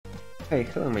Hey,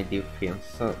 hello my dear friends.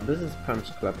 So this is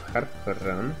Punch Club Hardcore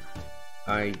Run.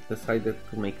 I decided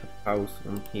to make a pause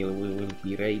until we will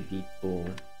be ready to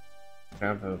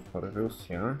travel for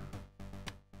Russia.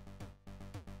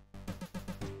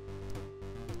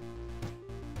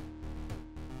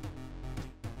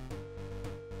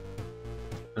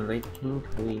 And I think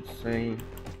we say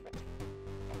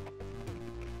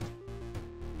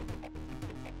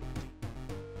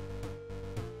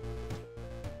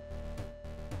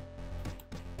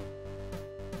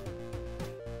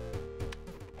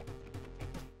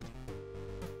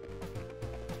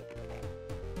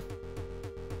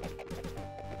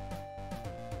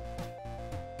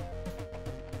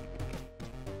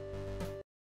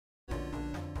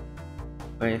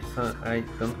I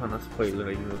don't wanna spoil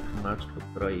review too much for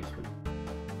Croatia.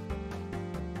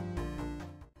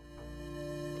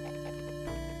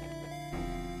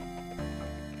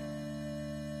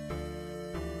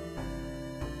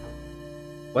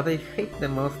 What I hate the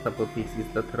most about this is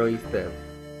that Roy is dead.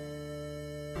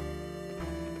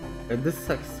 And this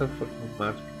sucks so fucking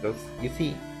much because, you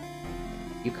see,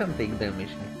 you can take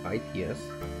damage in fight, yes.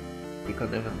 You can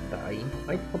even die in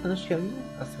fight potentially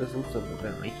as a result of the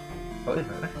damage.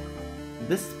 However, in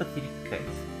this specific case,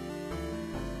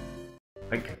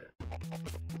 like,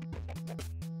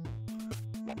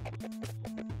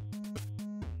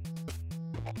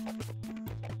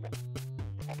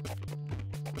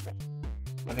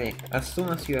 okay, as soon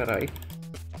as you arrive,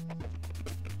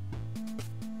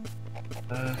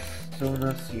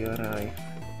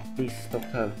 please stop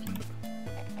talking.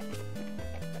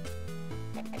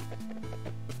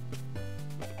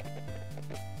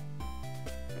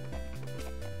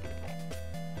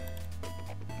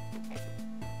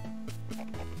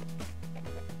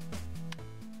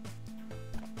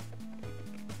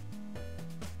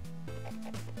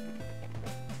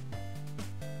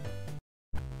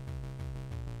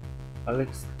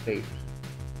 Alex Tate,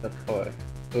 that poet.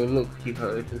 Oh look, he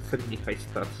has extremely high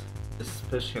stats,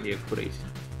 especially accuracy.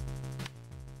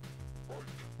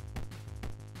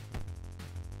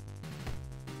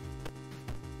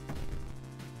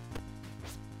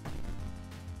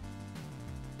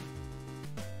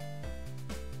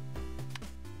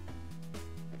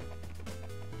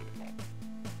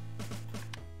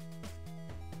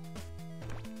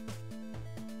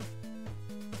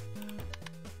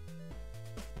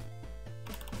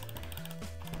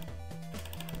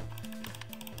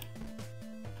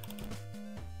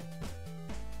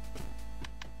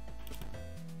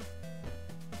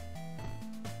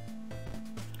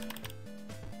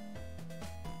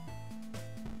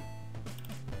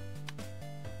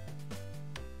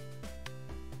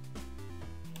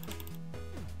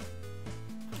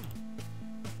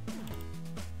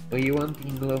 Do you want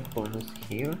in-love bonus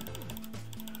here?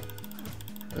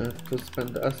 To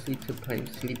spend as little time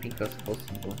sleeping as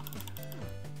possible.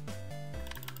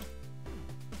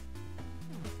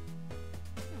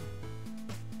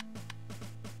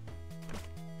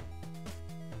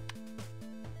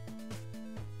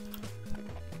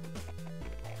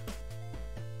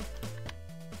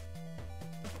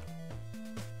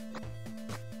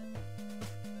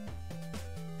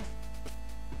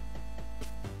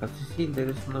 As you see, there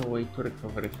is no way to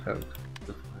recover health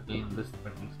in this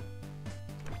premise.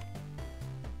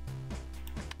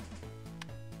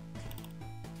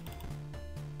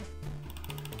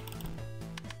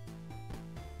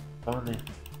 Funny.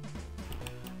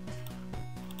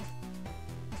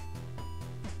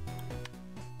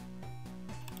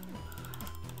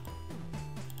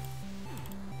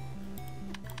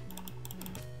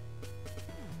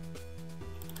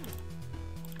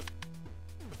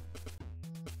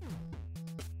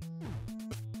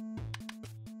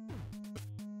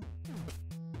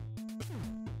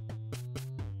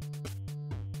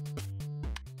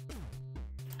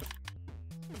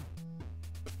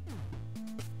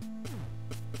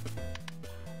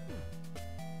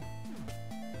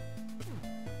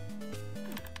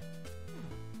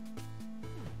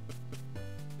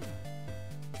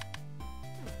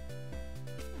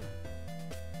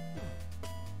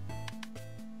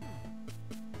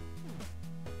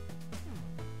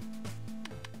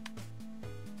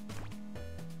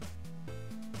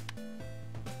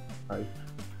 Right.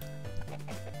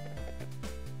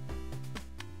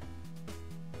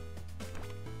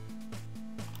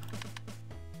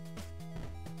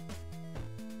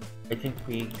 I think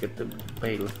we get the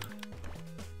bail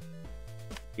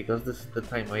because this is the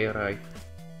time I arrive.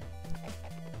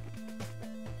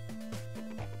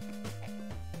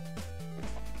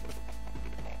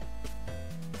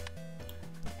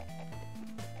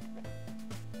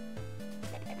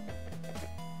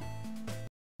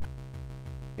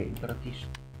 Okay, British.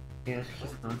 Yes,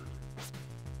 he's not.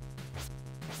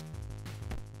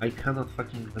 I cannot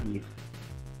fucking believe.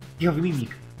 You have Mimic!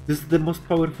 This is the most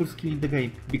powerful skill in the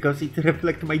game, because it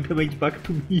reflects my damage back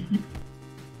to me.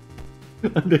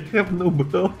 And I have no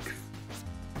blocks.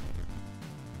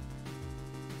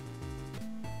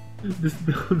 This is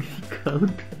the only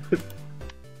counter.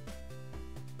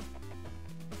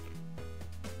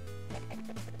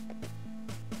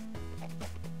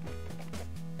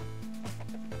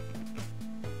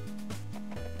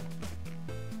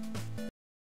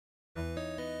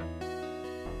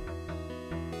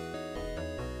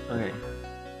 Okay.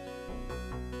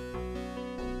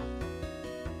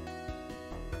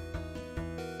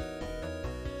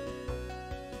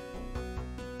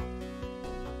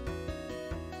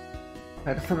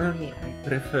 Personally, I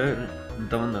prefer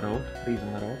Dawn Road,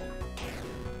 Prison Road.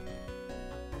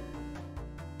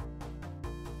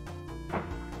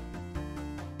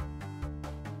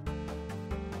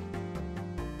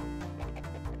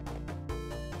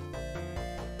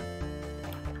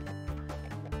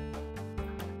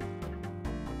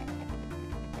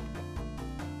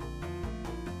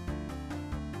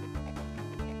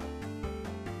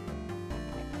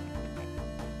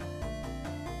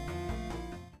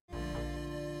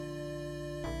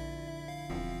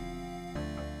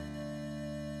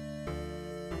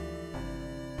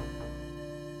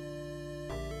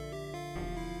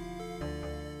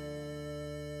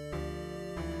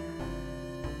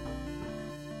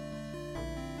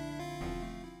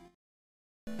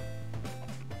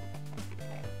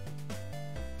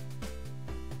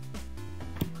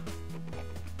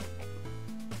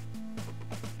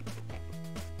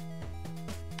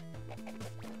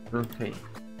 Okay.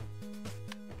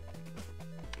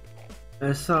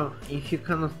 So, if you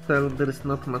cannot tell, there is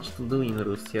not much to do in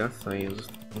Russia, so you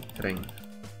just train.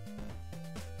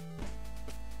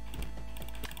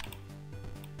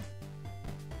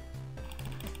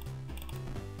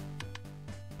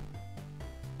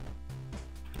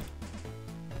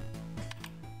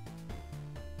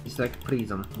 It's like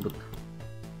prison, but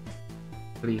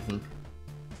freezing.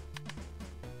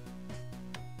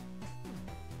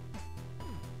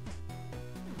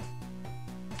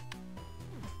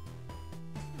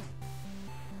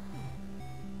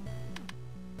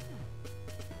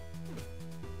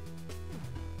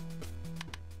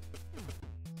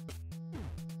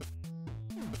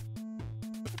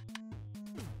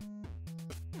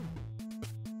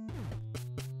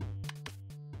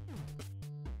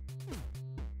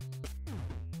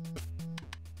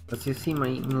 As you see, my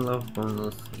in-love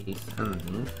bonus is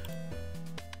ending.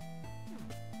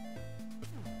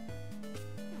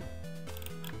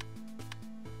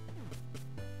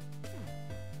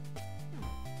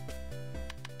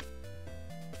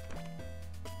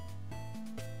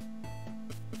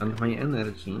 And my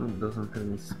energy doesn't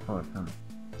really support them.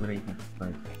 Rating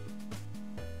 5.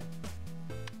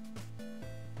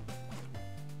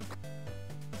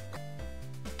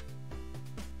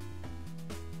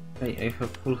 Hey, I have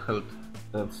full health.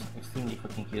 That's extremely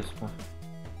fucking useful.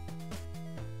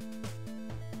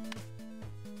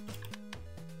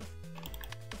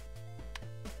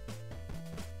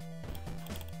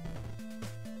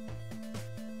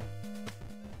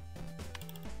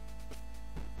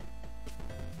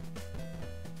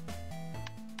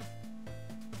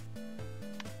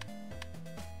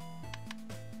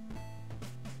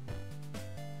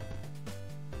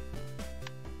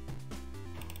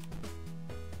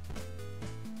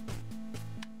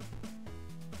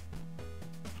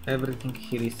 Everything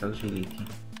here is agility.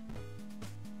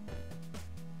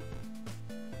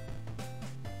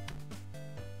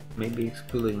 Maybe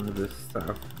excluding this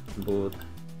stuff, but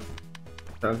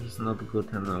stuff is not good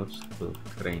enough to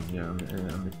train you on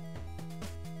it.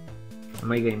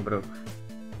 My game broke.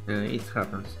 It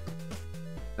happens.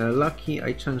 Lucky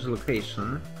I changed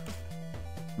location,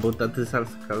 but that is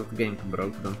also how the game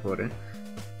broke, don't worry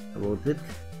about it.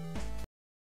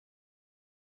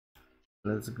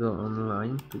 Let's go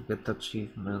online to get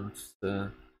achievements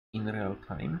in real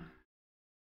time.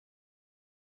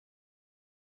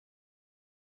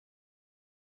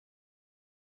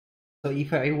 So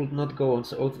if I would not go on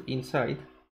inside,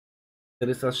 there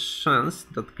is a chance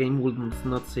that game would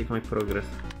not save my progress.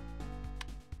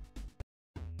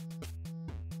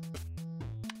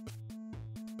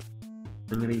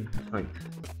 I'm ready to fight.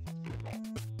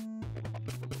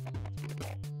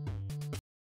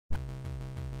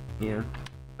 Yeah.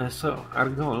 So our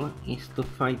goal is to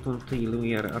fight until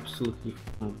we are absolutely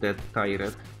dead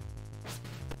tired.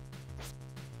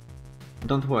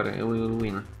 Don't worry, we will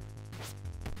win.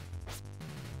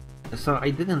 So I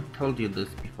didn't told you this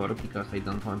before because I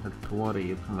don't want to worry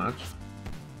you too much.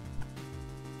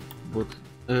 but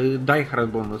die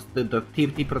hard bonus, the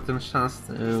 30% chance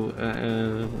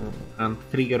and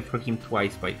trigger for him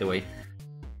twice, by the way.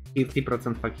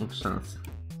 50% fucking chance.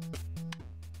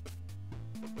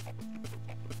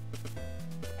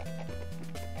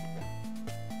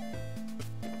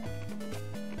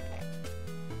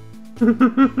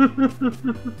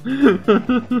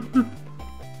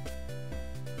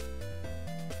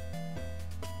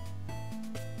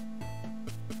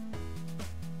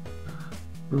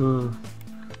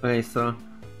 Okay, so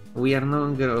we are no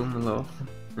longer on love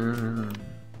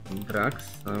drugs,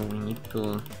 so we need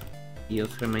to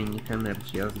use remaining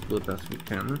energy as good as we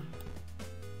can.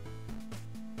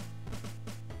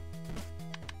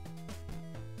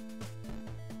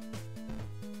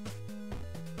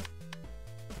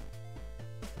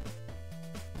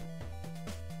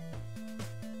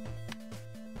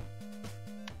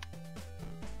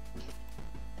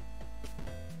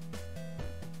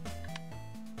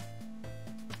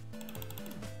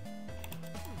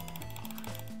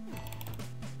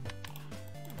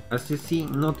 As you see,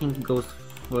 nothing goes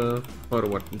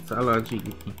forward, it's all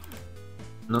agility.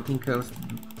 Nothing else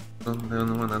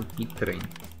than one and beat train.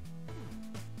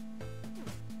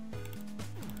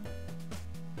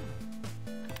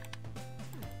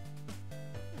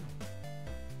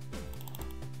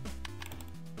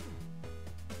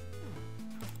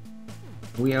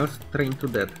 We are trained to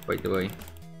death, by the way.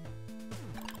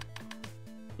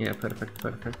 Yeah, perfect.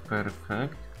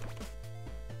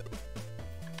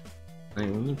 I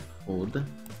need food.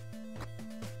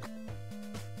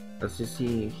 As you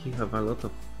see, he have a lot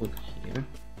of food here.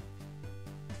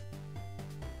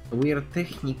 We are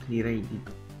technically ready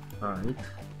to fight.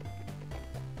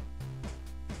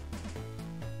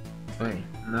 Okay,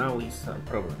 now is a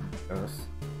problem because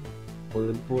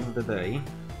we'll burn the day.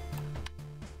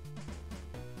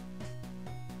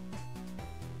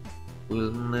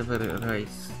 We'll never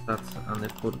rise stats any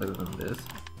further than this.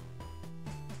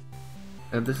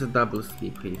 And this is double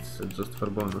sleep, it's just for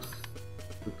bonus.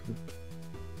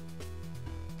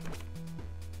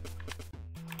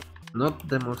 Not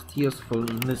the most useful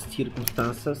in these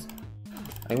circumstances.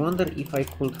 I wonder if I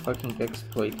could fucking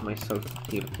exploit myself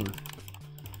to 13.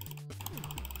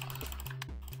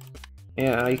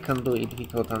 Yeah, I can do it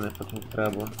without any fucking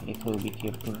trouble. It will be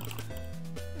 13.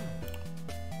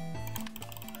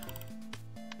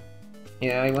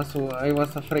 Yeah, I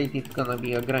was afraid it's gonna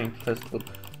be a grind fest, but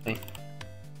hey.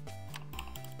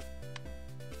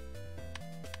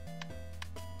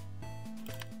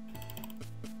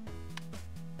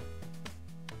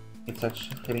 It's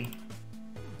actually free.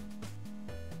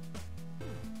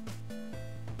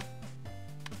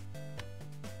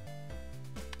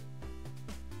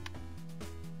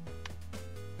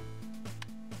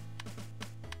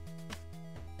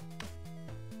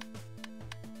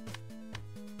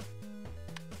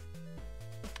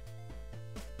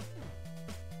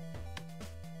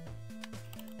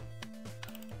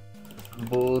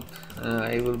 But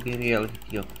I will be real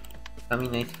with you.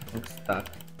 Stamina is fucking stuck.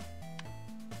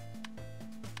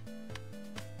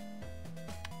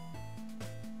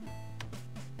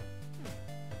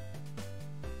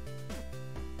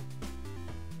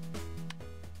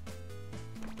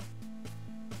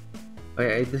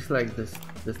 I dislike this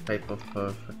type of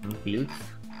fucking builds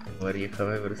where you have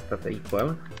every stat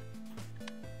equal,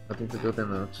 but it's good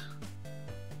enough.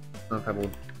 It's not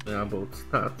about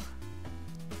stats.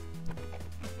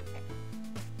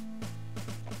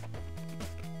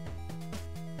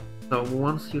 So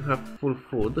once you have full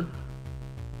food,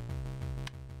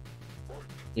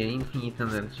 yeah, infinite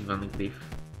energy Van Grief.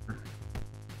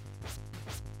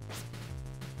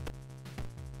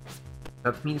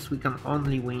 That means we can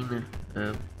only win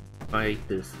by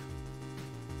this.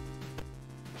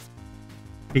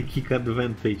 Taking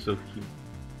advantage of him.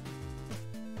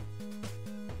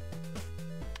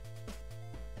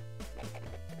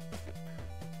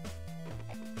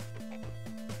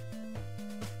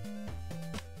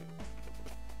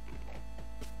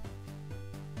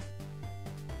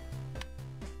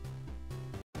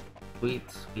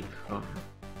 Sweet home.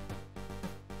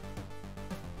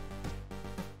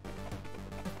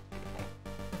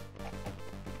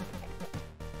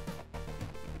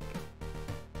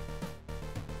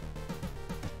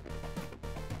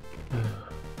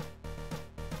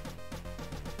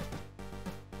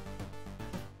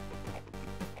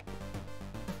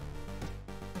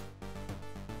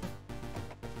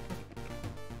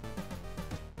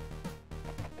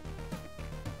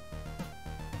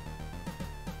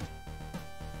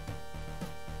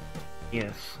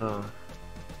 Yes, so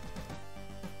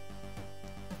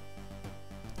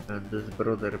this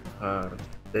brother part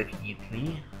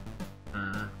definitely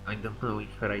I don't know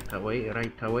if right away.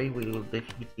 Right away we will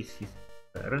definitely see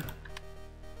there.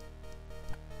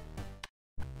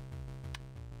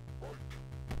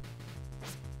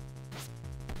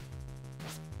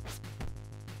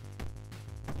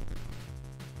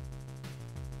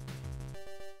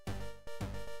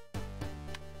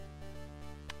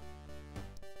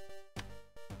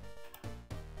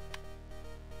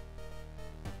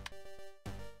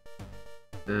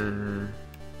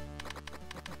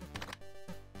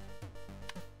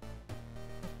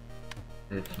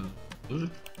 Definitely.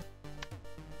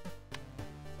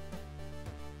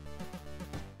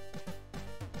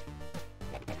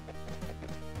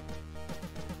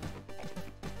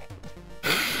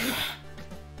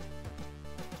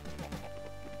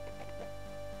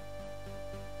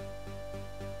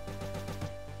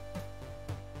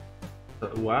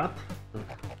 What?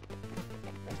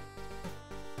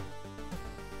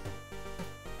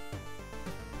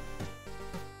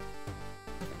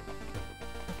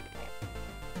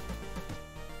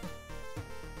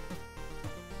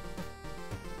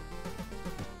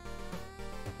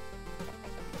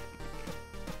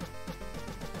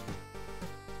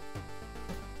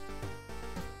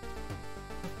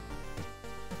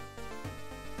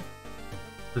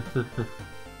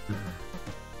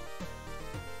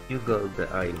 You go the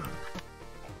island.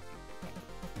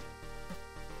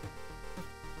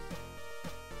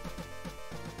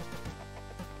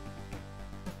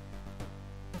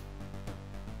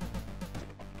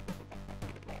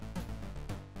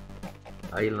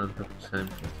 Island of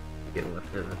Champions. Yeah,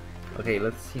 whatever. Okay,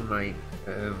 let's see my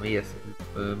yes,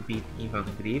 beat Ivan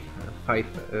Grief. Five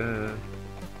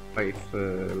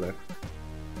left.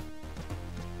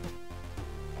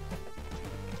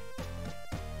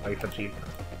 5 achievements.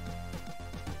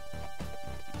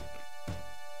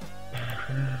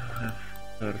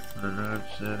 First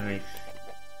manager race.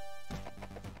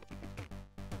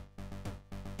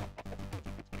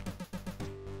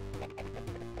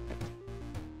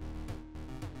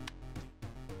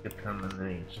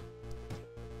 Contamination.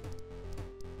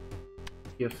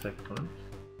 Few seconds.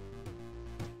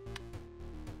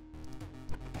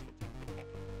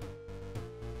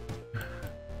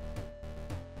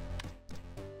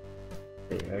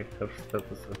 Okay, I have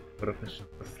status of professional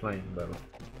slime ball.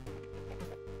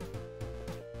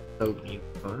 So be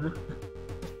fun.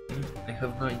 I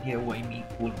have no idea why me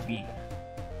would be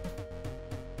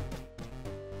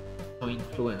so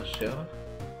influential.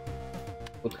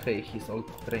 But hey, his old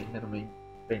trainer may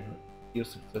train few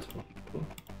successful people.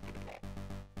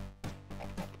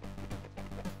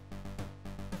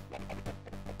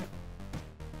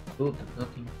 Good, not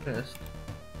impressed.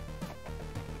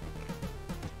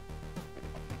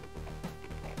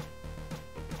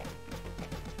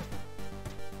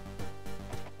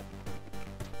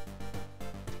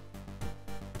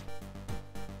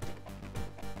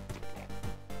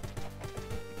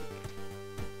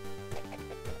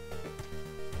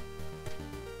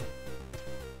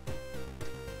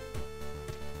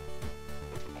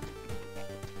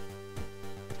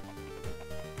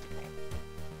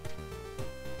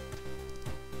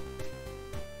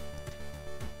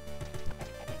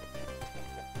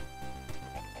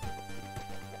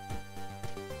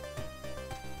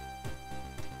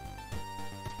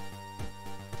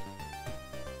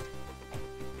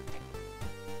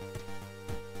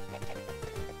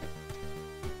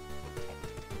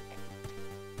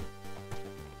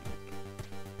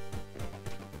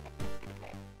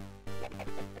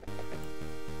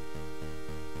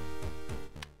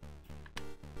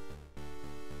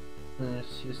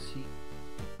 As you see,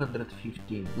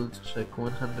 150. Let's check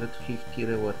 150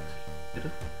 reward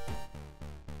here.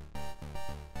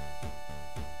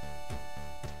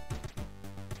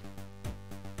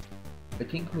 I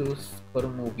think we'll score a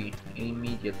movie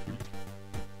immediately.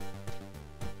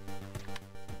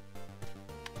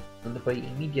 And by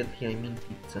immediately I mean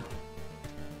pizza.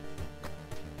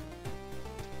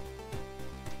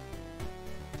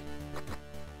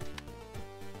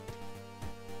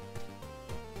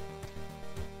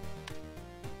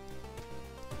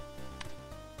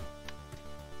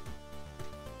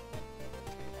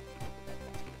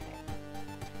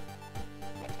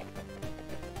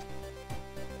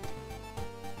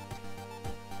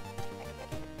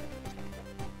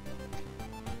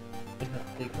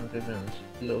 Taken revenge.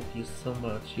 Love you so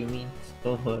much. You mean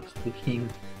so much to him.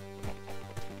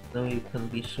 Now you can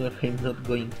be sure I'm not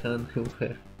going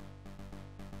anywhere.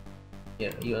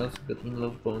 Yeah, you also got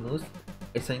in-love bonus.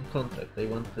 I signed contract. I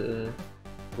want to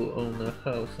own a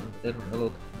house and earn a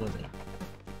lot of money.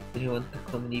 Do you want to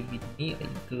come live with me? It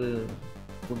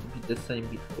would be the same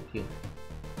without you.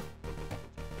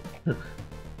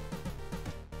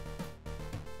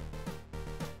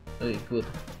 Good.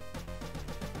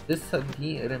 This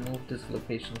sadly removed this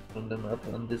location from the map,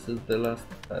 and this is the last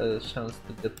chance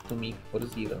to get to me for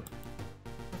 0.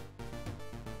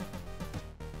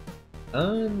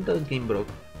 And the game broke.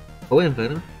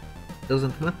 However,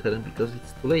 doesn't matter because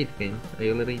it's too late game. I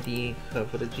already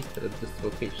have registered this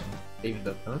location. Save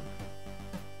data.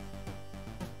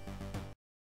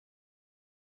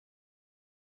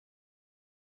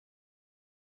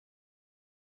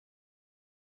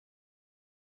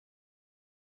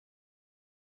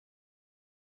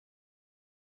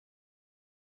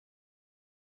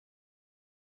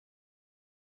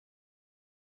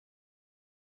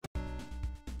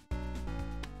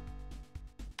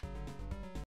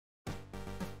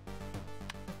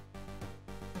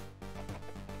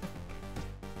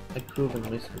 I've proven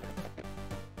myself.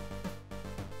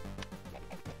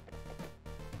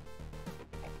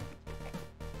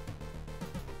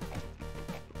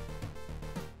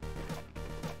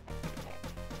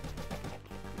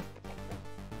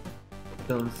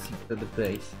 Don't see the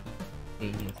base.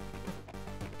 Genius.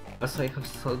 Also, I have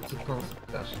sold 2 tons of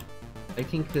cash. I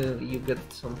think you get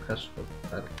some cash for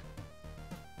that.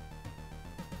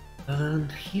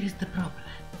 And here is the problem.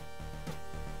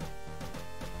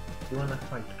 You wanna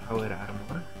fight power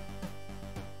armor?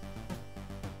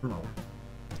 No.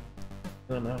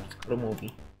 You wanna have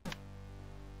Skromovi.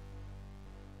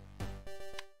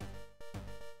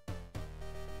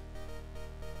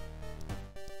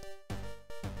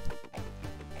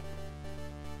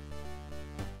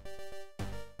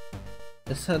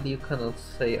 Sad you cannot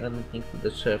say anything to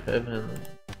the chef, even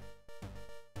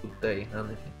good day,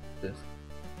 anything like this.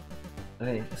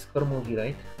 Okay, score movie,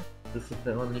 right? This is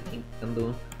the only thing you can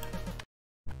do.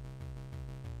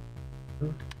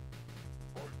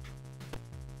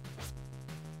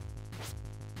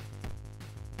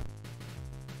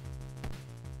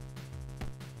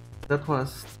 That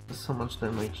was so much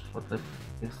damage, what the f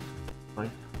is fine.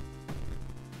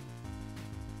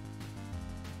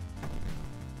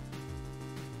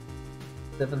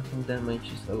 $17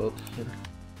 damage is a lot here.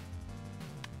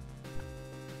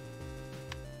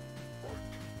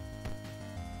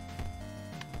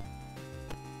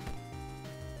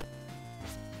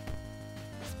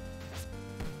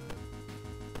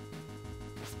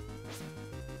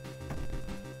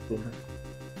 Good.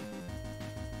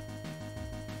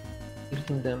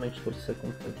 13 damage per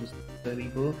second, that is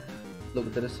terrible.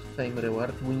 Look, there is a fame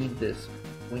reward. We need this.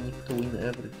 We need to win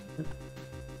everything.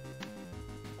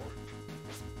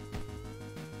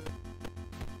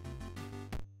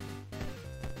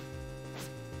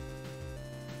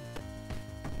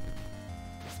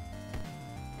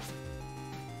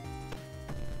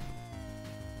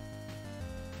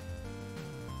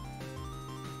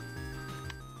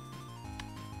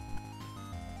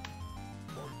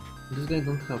 This guy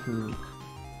don't have mimic.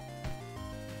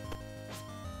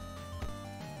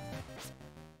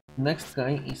 Next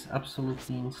guy is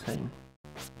absolutely insane.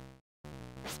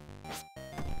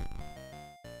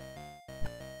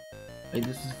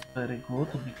 This is very good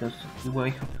because I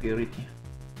have priority.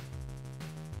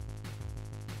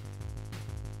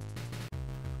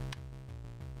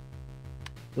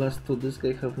 Last two, this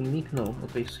guy have mimic? No,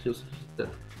 okay, so he's dead.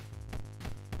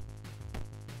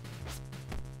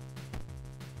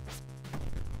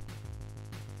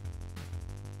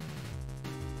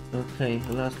 Okay,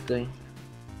 last guy.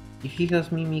 If he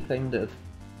has mimic, I'm dead.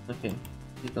 Okay,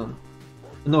 he's done.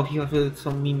 No, he has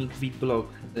some mimic beat block.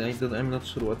 I'm not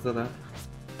sure what's that.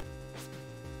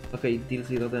 Okay, deal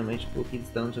 0 damage, but it's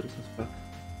dangerous as fuck.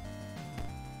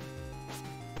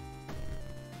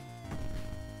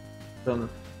 Done.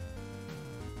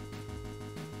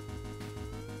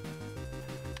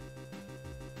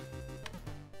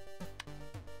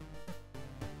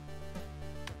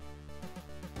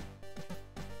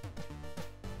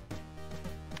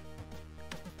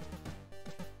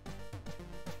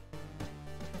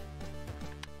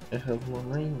 I have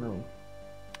money now.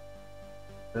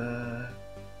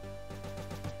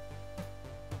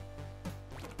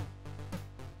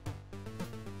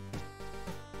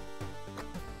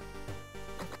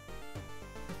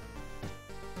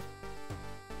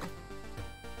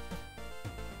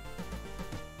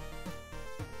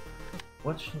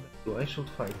 What should I do? I should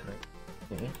fight, right?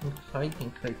 Okay, I think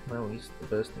fighting right now is the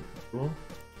best thing to do.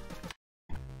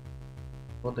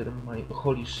 Mother my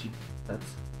holy shit,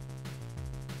 that's...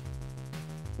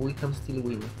 We can still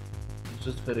win. It's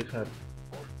just very hard.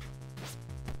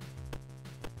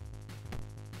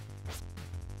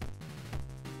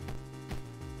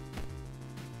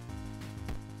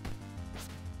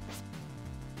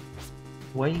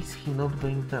 Why is he not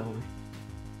going down?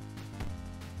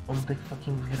 On the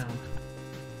fucking ground.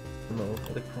 No,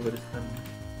 recover stamina.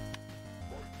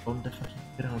 On the fucking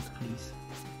ground, please.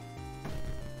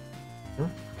 No?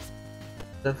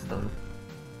 That's done.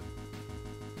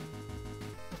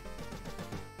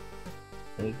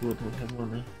 Okay, good, we have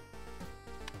money.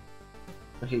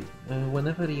 Okay,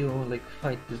 whenever you like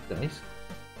fight these guys,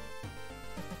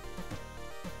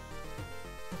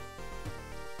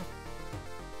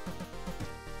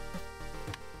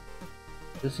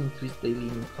 this increased daily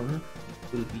income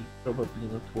will be probably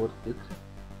not worth it.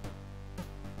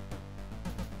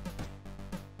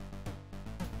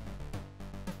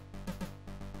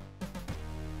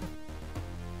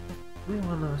 We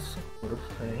wanna score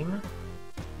fame.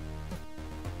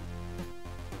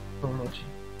 How much?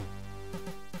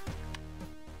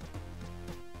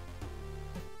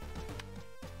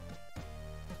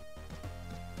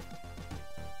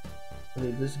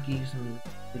 Okay, this gives me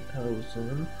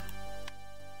 3,000.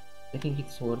 I think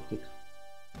it's worth it.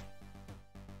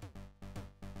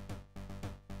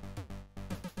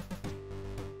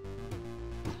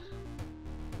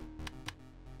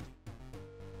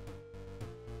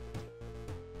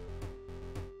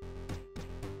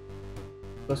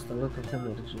 Cost a lot of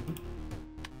energy.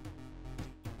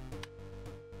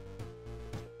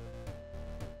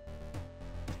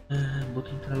 But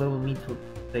it allows me to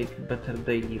take better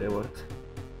daily rewards.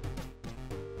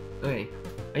 Okay,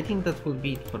 I think that will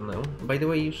be it for now. By the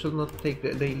way, you should not take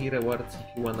the daily rewards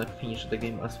if you wanna finish the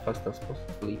game as fast as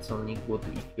possible. It's only good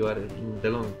if you are in the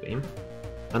long game.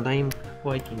 And I'm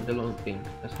quite in the long game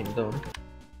as I'm done.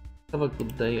 Have a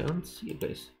good day and see you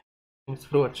guys. Thanks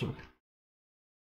for watching.